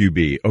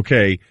 MMQB.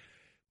 Okay,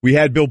 we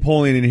had Bill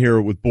Polian in here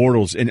with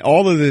Bortles, and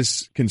all of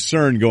this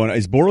concern going,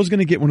 is Bortles going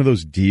to get one of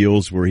those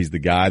deals where he's the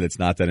guy that's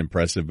not that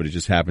impressive, but it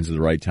just happens at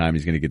the right time,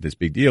 he's going to get this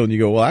big deal? And you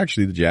go, well,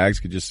 actually, the Jags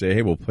could just say,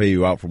 hey, we'll pay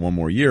you out for one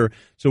more year.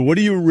 So what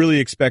do you really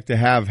expect to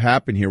have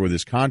happen here with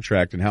this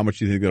contract, and how much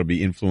do you think that'll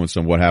be influenced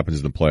on what happens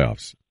in the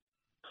playoffs?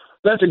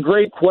 That's a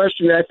great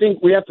question. I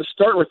think we have to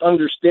start with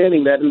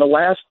understanding that in the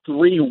last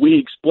 3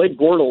 weeks, Blake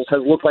Bortles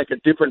has looked like a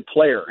different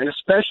player, and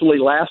especially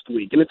last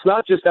week. And it's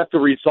not just that the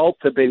results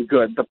have been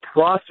good. The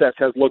process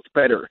has looked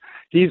better.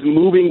 He's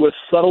moving with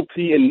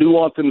subtlety and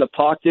nuance in the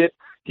pocket.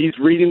 He's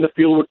reading the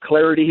field with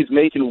clarity. He's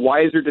making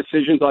wiser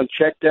decisions on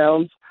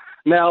checkdowns.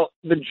 Now,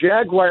 the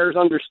Jaguars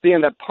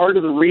understand that part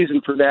of the reason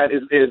for that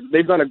is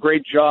they've done a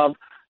great job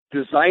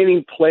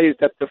designing plays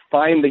that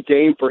define the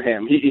game for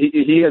him.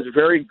 He has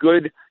very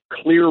good,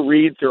 clear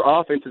reads. Their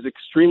offense is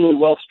extremely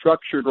well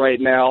structured right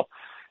now.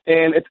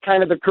 And it's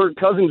kind of the Kirk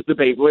Cousins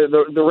debate where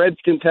the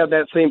Redskins have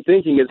that same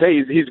thinking is,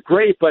 hey, he's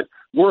great, but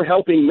we're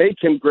helping make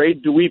him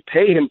great. Do we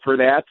pay him for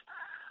that?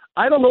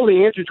 I don't know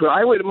the answer to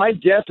it. My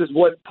guess is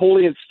what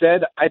Polian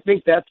said. I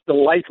think that's the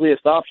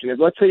likeliest option. If,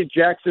 let's say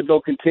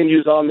Jacksonville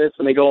continues on this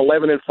and they go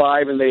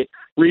 11-5 and they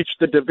reach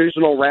the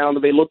divisional round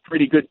and they look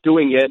pretty good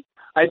doing it,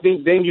 I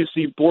think then you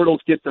see Bortles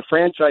get the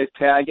franchise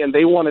tag, and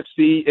they want to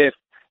see if,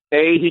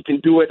 A, he can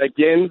do it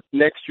again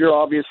next year,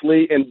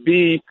 obviously, and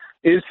B,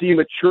 is he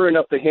mature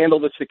enough to handle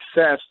the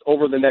success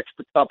over the next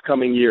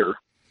upcoming year?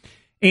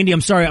 Andy,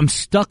 I'm sorry, I'm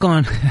stuck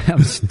on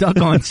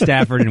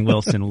Stafford and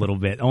Wilson a little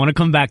bit. I want to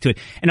come back to it.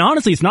 And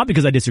honestly, it's not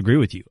because I disagree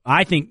with you.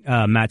 I think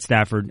Matt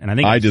Stafford, and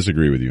I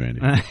disagree with you,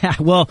 Andy.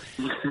 Well,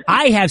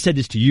 I have said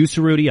this to you,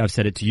 Cerruti. I've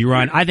said it to you,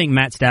 Ryan. I think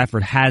Matt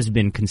Stafford has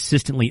been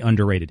consistently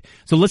underrated.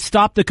 So let's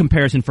stop the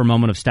comparison for a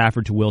moment of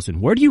Stafford to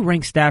Wilson. Where do you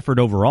rank Stafford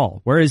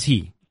overall? Where is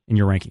he in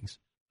your rankings?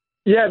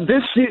 Yeah,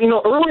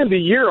 early in the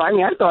year, I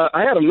thought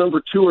I had him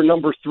number 2 or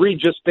number 3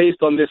 just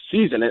based on this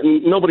season,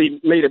 and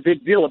nobody made a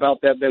big deal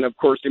about that then, of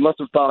course. They must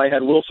have thought I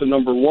had Wilson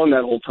number 1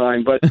 that whole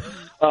time, but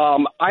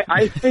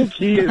I think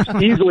he is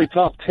easily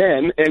top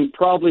 10 and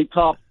probably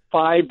top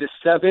 5 to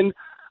 7.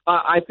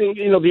 I think,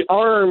 the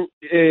arm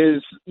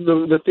is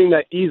the thing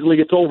that easily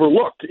gets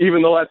overlooked,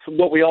 even though that's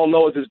what we all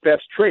know is his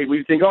best trait.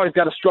 We think, oh, he's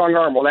got a strong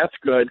arm. Well, that's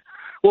good.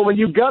 Well, when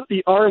you've got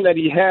the arm that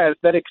he has,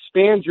 that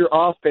expands your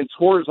offense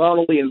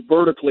horizontally and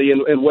vertically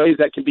in ways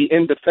that can be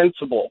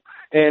indefensible.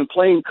 And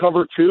playing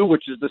cover 2,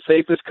 which is the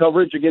safest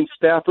coverage against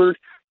Stafford,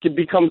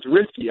 becomes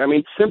risky. I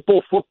mean,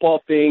 simple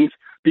football things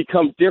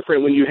become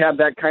different when you have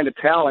that kind of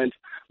talent.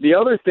 The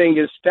other thing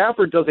is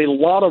Stafford does a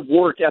lot of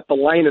work at the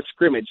line of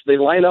scrimmage. They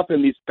line up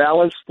in these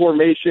balanced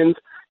formations.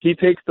 He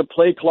takes the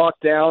play clock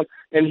down,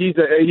 and he's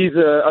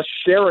a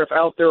sheriff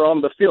out there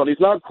on the field. He's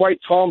not quite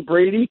Tom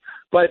Brady,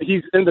 but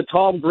he's in the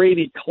Tom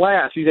Brady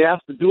class. He has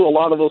to do a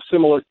lot of those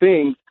similar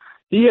things.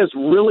 He has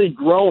really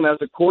grown as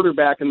a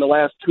quarterback in the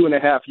last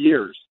 2.5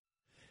 years.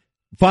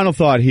 Final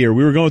thought here.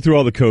 We were going through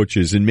all the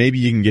coaches, and maybe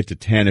you can get to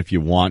 10 if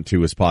you want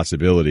to as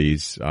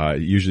possibilities.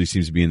 It usually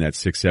seems to be in that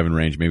 6-7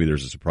 range. Maybe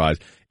there's a surprise.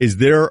 Is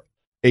there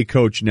a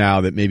coach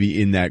now that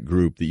maybe in that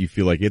group that you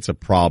feel like it's a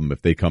problem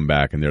if they come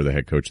back and they're the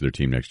head coach of their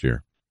team next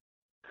year?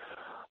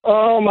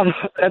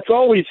 That's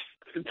always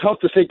tough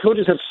to say.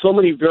 Coaches have so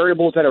many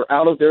variables that are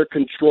out of their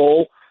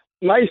control.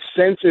 My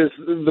sense is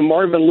the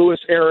Marvin Lewis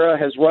era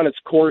has run its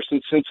course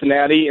in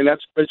Cincinnati, and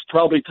it's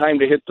probably time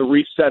to hit the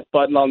reset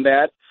button on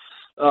that.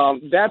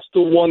 That's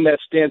the one that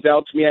stands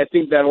out to me. I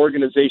think that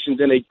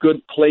organization's in a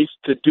good place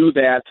to do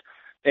that,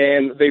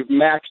 and they've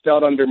maxed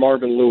out under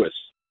Marvin Lewis.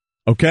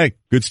 Okay,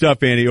 good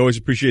stuff, Andy. Always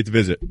appreciate the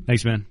visit.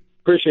 Thanks, man.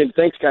 Appreciate it.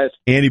 Thanks, guys.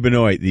 Andy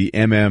Benoit, the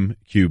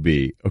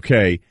MMQB.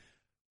 Okay,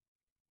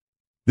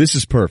 this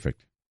is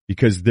perfect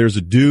because there's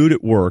a dude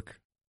at work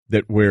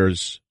that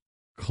wears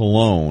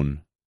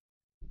cologne,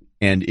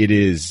 and it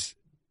is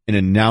an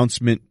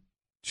announcement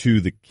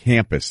to the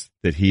campus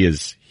that he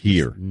is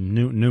here.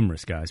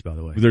 Numerous guys, by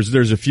the way.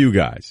 There's a few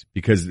guys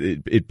because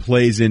it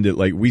plays into,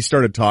 like, we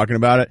started talking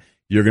about it.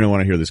 You're going to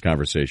want to hear this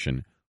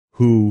conversation.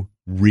 Who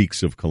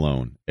reeks of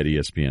cologne at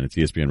ESPN? It's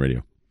ESPN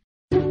Radio.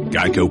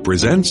 Geico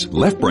presents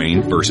Left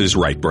Brain versus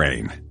Right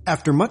Brain.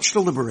 After much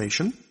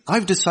deliberation,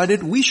 I've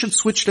decided we should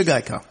switch to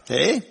Geico.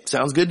 Hey,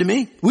 sounds good to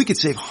me. We could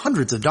save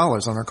hundreds of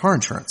dollars on our car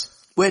insurance.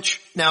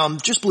 Which, now I'm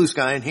just blue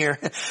skying here,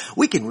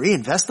 we can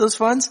reinvest those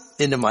funds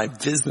into my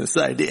business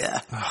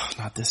idea. Oh,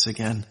 not this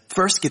again.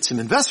 First, get some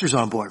investors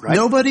on board, right?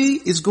 Nobody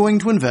is going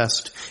to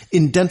invest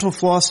in dental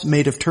floss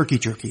made of turkey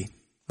jerky.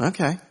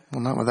 Okay,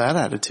 well, not with that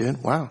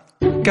attitude. Wow.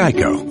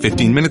 Geico.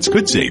 15 minutes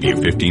could save you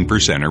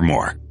 15% or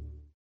more.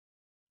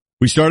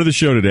 We started the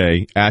show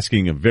today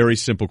asking a very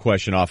simple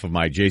question off of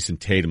my Jason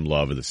Tatum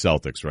love of the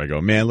Celtics, where I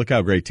go, man, look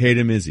how great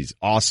Tatum is. He's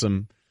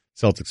awesome.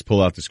 Celtics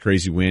pull out this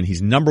crazy win.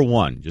 He's number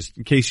one. Just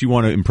in case you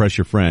want to impress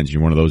your friends,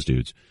 you're one of those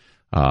dudes.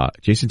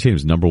 Jason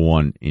Tatum's number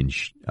one in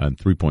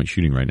three-point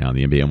shooting right now in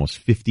the NBA,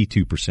 almost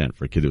 52%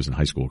 for a kid that was in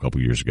high school a couple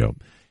of years ago.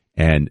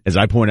 And as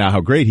I point out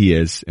how great he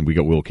is, and we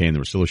got Will Cain, the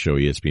Russillo Show,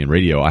 ESPN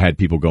Radio, I had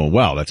people going,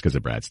 well, that's because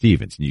of Brad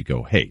Stevens. And you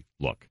go, hey,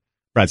 look,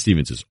 Brad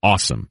Stevens is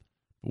awesome.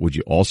 But would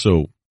you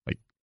also,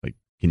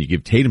 can you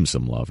give Tatum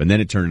some love? And then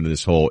it turned into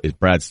this whole, if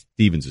Brad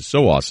Stevens is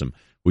so awesome,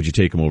 would you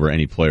take him over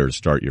any player to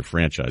start your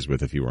franchise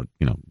with if you weren't,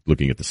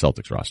 looking at the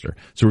Celtics roster?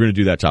 So we're going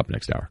to do that top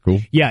next hour.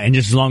 Cool? Yeah, and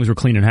just as long as we're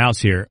cleaning house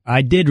here,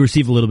 I did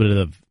receive a little bit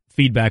of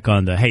feedback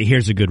on the, hey,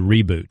 here's a good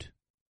reboot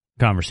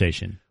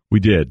conversation. We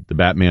did. The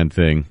Batman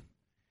thing.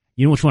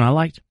 You know which one I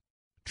liked?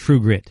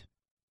 True Grit.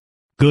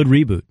 Good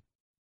reboot.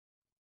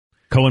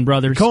 Coen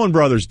Brothers. Coen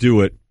Brothers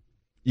do it.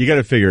 You got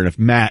to figure, and if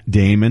Matt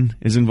Damon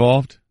is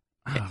involved.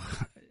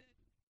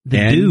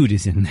 The dude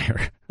is in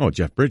there. Oh,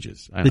 Jeff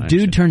Bridges. The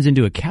dude turns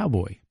into a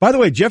cowboy. By the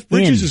way, Jeff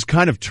Bridges is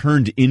kind of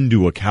turned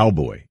into a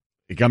cowboy.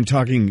 Like, I'm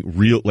talking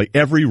real, like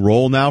every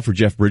role now for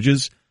Jeff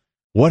Bridges.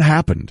 What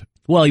happened?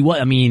 Well,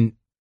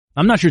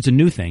 I'm not sure it's a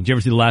new thing. Did you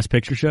ever see The Last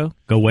Picture Show?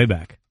 Go way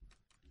back.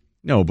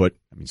 No, but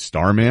I mean,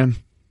 Starman.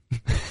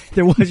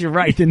 There was, you're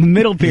right. In the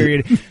middle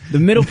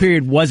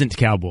period wasn't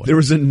cowboy. There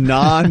was a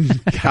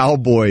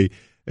non-cowboy.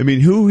 I mean,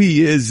 who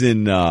he is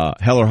in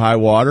Hell or High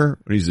Water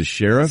when he's the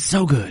sheriff.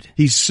 So good.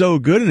 He's so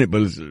good in it,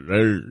 but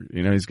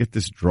he's got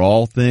this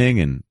drawl thing,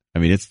 and I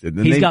mean,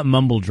 he's got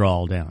mumble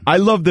drawl down. I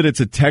love that it's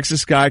a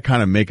Texas guy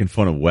kind of making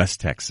fun of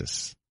West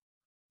Texas.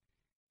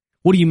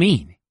 What do you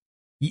mean?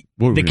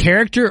 The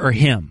character or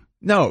him?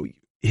 No,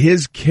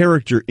 his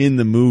character in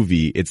the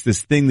movie. It's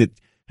this thing that,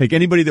 like,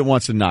 anybody that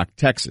wants to knock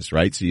Texas,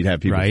 right? So you'd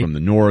have people from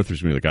the north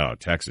who's going to be like, oh,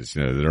 Texas,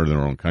 they're in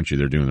their own country,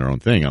 they're doing their own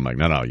thing. I'm like,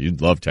 no,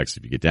 you'd love Texas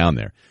if you get down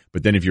there.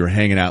 But then if you were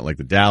hanging out like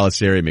the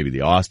Dallas area, maybe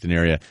the Austin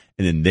area,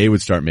 and then they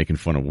would start making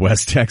fun of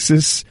West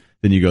Texas,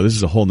 then you go, this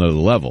is a whole nother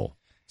level.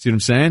 See what I'm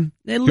saying?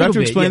 A little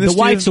bit. Yeah, the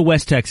wife's a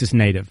West Texas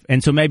native,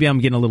 and so maybe I'm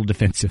getting a little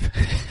defensive.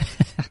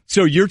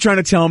 So you're trying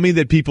to tell me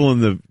that people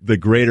in the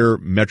greater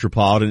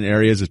metropolitan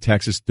areas of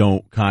Texas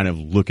don't kind of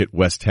look at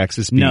West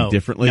Texas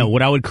differently? No,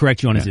 what I would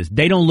correct you on is this.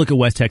 They don't look at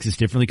West Texas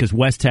differently because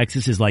West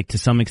Texas is like, to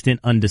some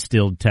extent,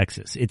 undistilled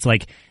Texas. It's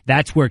like,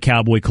 that's where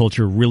cowboy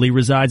culture really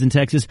resides in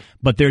Texas,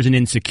 but there's an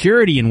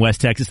insecurity in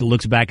West Texas that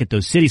looks back at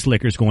those city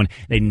slickers going,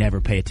 they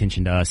never pay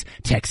attention to us.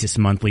 Texas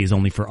Monthly is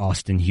only for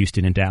Austin,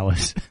 Houston, and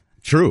Dallas.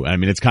 True. I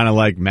mean, it's kind of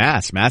like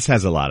Mass. Mass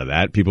has a lot of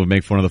that. People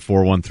make fun of the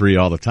 413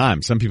 all the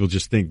time. Some people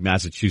just think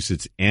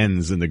Massachusetts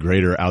ends in the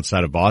greater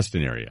outside of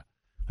Boston area.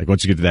 Like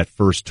once you get to that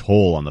first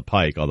toll on the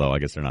Pike, although I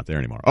guess they're not there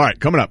anymore. All right,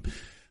 coming up.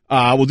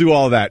 We'll do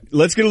all of that.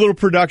 Let's get a little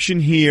production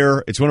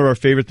here. It's one of our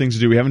favorite things to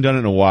do. We haven't done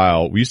it in a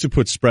while. We used to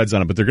put spreads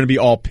on it, but they're going to be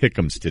all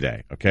pick'ems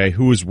today. Okay.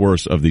 Who is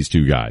worse of these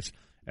two guys?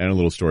 And a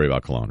little story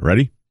about Cologne.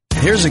 Ready?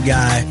 Here's a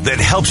guy that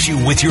helps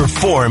you with your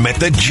form at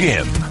the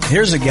gym.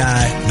 Here's a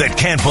guy that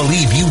can't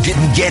believe you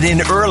didn't get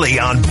in early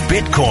on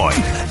Bitcoin.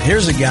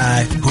 Here's a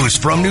guy who's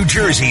from New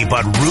Jersey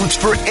but roots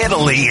for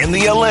Italy in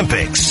the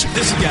Olympics.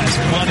 This guy's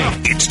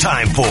funny. It's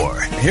time for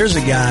Here's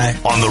a Guy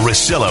on the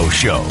Russillo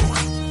Show.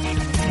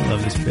 I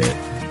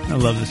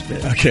love this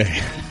bit.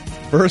 Okay.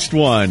 First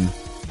one,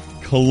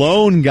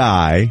 Cologne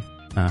guy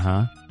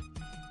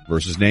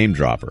versus name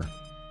dropper.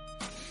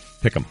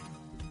 Pick 'em.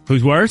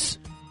 Who's worse?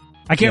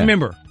 I can't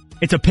remember.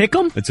 It's a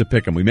pick'em? It's a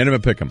pick'em. We made him a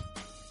pick'em.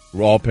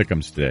 We're all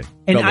pick'ems today.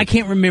 And I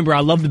can't remember. I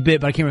love the bit,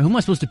 but I can't remember. Who am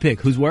I supposed to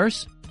pick? Who's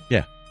worse?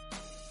 Yeah.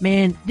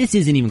 Man, this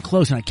isn't even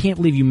close, and I can't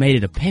believe you made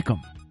it a pick'em.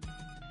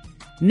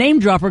 Name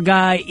dropper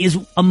guy is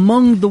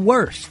among the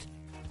worst.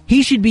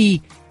 He should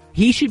be,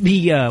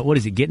 what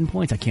is it, getting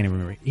points? I can't even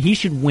remember. He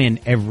should win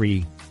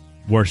every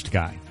worst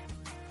guy.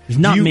 There's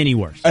not many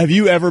worse. Have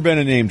you ever been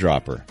a name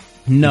dropper?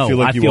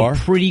 No, I feel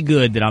pretty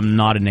good that I'm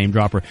not a name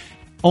dropper.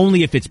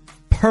 Only if it's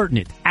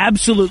pertinent,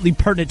 absolutely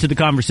pertinent to the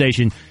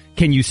conversation,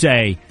 can you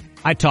say,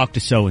 I talked to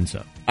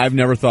so-and-so. I've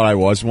never thought I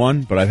was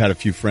one, but I've had a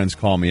few friends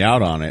call me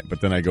out on it.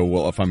 But then I go,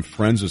 well, if I'm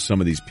friends with some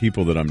of these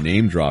people that I'm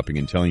name dropping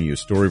and telling you a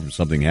story from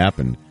something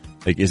happened,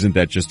 like, isn't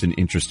that just an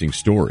interesting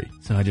story?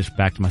 So I just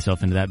backed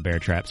myself into that bear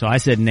trap. So I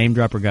said name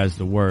dropper guy's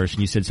the worst,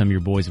 and you said some of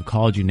your boys have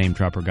called you name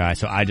dropper guy,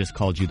 so I just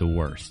called you the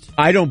worst.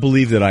 I don't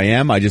believe that I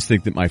am. I just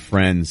think that my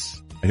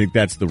friends, I think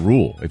that's the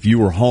rule. If you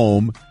were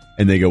home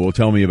and they go, well,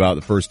 tell me about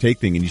the first take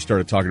thing, and you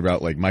started talking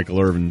about like Michael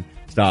Irvin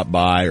stopped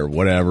by or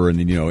whatever, and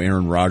then,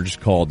 Aaron Rodgers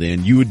called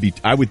in,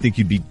 I would think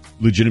you'd be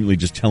legitimately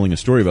just telling a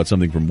story about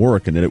something from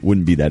work and that it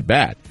wouldn't be that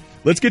bad.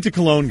 Let's get to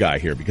Cologne guy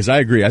here, because I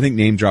agree. I think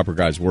name dropper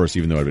guy's worse,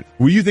 even though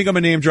will you think I'm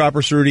a name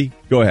dropper, Cerruti?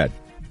 Go ahead.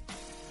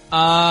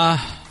 Wow.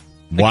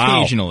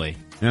 Occasionally.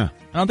 Yeah.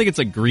 I don't think it's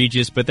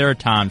egregious, but there are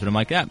times when I'm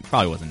like, that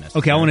probably wasn't necessary.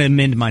 Okay, I want to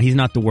amend mine. He's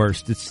not the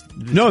worst.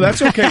 No,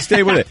 that's okay.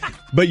 Stay with it.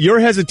 But your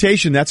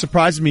hesitation, that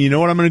surprises me. You know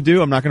what I'm going to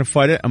do? I'm not going to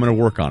fight it. I'm going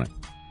to work on it.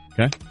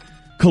 Okay?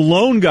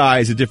 Cologne guy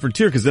is a different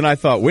tier, because then I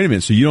thought, wait a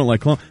minute, so you don't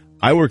like cologne?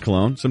 I wear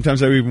cologne.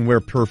 Sometimes I even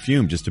wear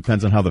perfume. Just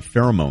depends on how the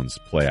pheromones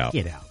play out.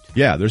 Get out.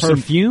 Yeah, there's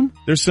perfume?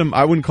 There's some,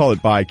 I wouldn't call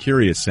it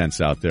bi-curious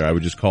scents out there. I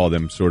would just call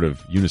them sort of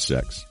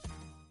unisex.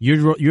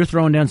 You're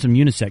throwing down some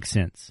unisex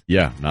scents.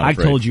 Yeah, not I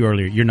afraid. told you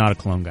earlier, you're not a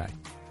cologne guy.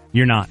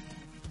 You're not.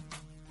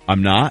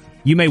 I'm not?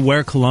 You may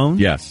wear cologne,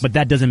 yes, but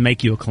that doesn't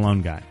make you a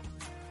cologne guy.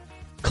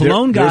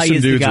 Cologne guy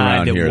is the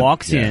guy that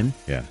walks in,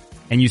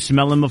 and you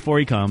smell him before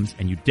he comes,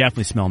 and you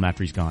definitely smell him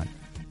after he's gone.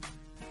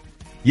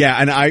 Yeah,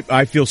 and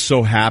I feel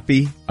so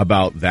happy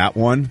about that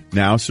one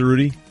now,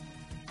 Cerruti.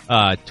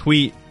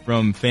 Tweet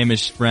from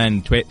famous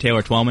friend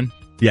Taylor Twellman.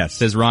 Yes.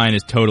 Says Ryan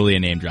is totally a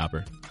name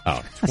dropper.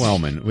 Oh,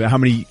 Twellman. How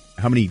many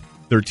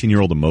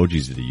 13-year-old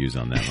emojis did he use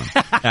on that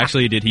one?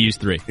 Actually, he used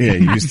 3. Yeah,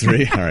 he used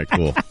 3? All right,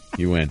 cool.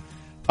 You win.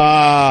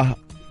 The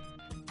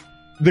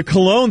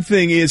cologne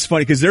thing is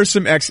funny because there's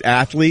some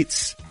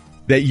ex-athletes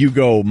that you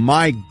go,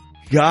 my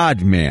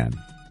God, man.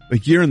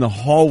 Like, you're in the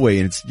hallway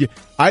and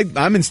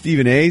I'm in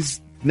Stephen A's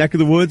neck of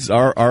the woods.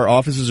 Our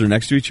offices are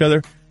next to each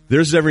other.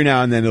 There's every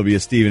now and then there'll be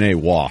a Stephen A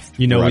waft.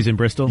 You know he's in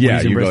Bristol?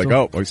 Yeah, you go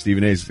like, oh,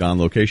 Stephen A's on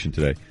location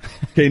today.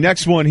 Okay,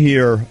 next one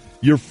here.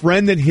 Your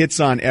friend that hits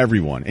on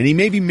everyone. And he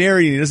may be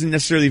married and he doesn't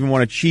necessarily even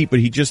want to cheat, but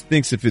he just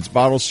thinks if it's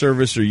bottle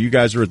service or you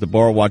guys are at the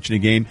bar watching a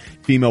game,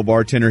 female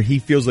bartender, he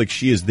feels like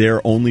she is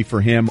there only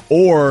for him.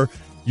 Or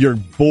your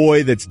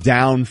boy that's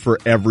down for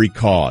every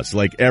cause,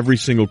 like every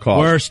single cause.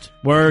 Worst.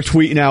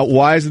 Tweeting out,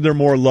 why isn't there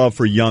more love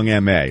for young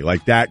M.A.?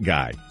 Like that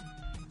guy.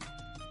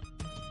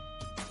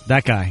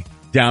 That guy.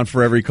 Down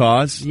for every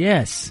cause?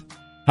 Yes.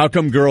 How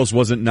come Girls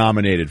wasn't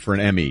nominated for an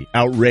Emmy?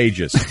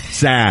 Outrageous.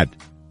 Sad.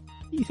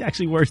 He's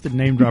actually worse than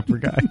Name Dropper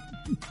Guy.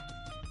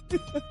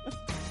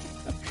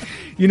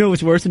 You know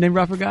what's worse than Name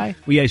Dropper Guy?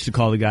 We used to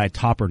call the guy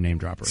Topper Name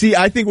Dropper. See,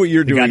 I think what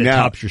you're the doing guy that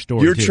now, tops your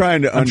story you're too.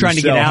 trying to undersell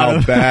get out how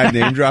of bad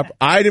Name Drop.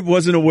 I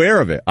wasn't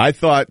aware of it. I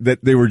thought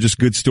that they were just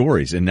good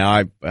stories, and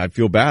now I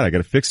feel bad. I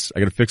gotta fix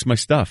my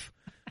stuff.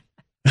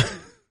 I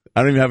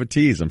don't even have a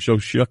tease. I'm so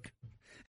shook.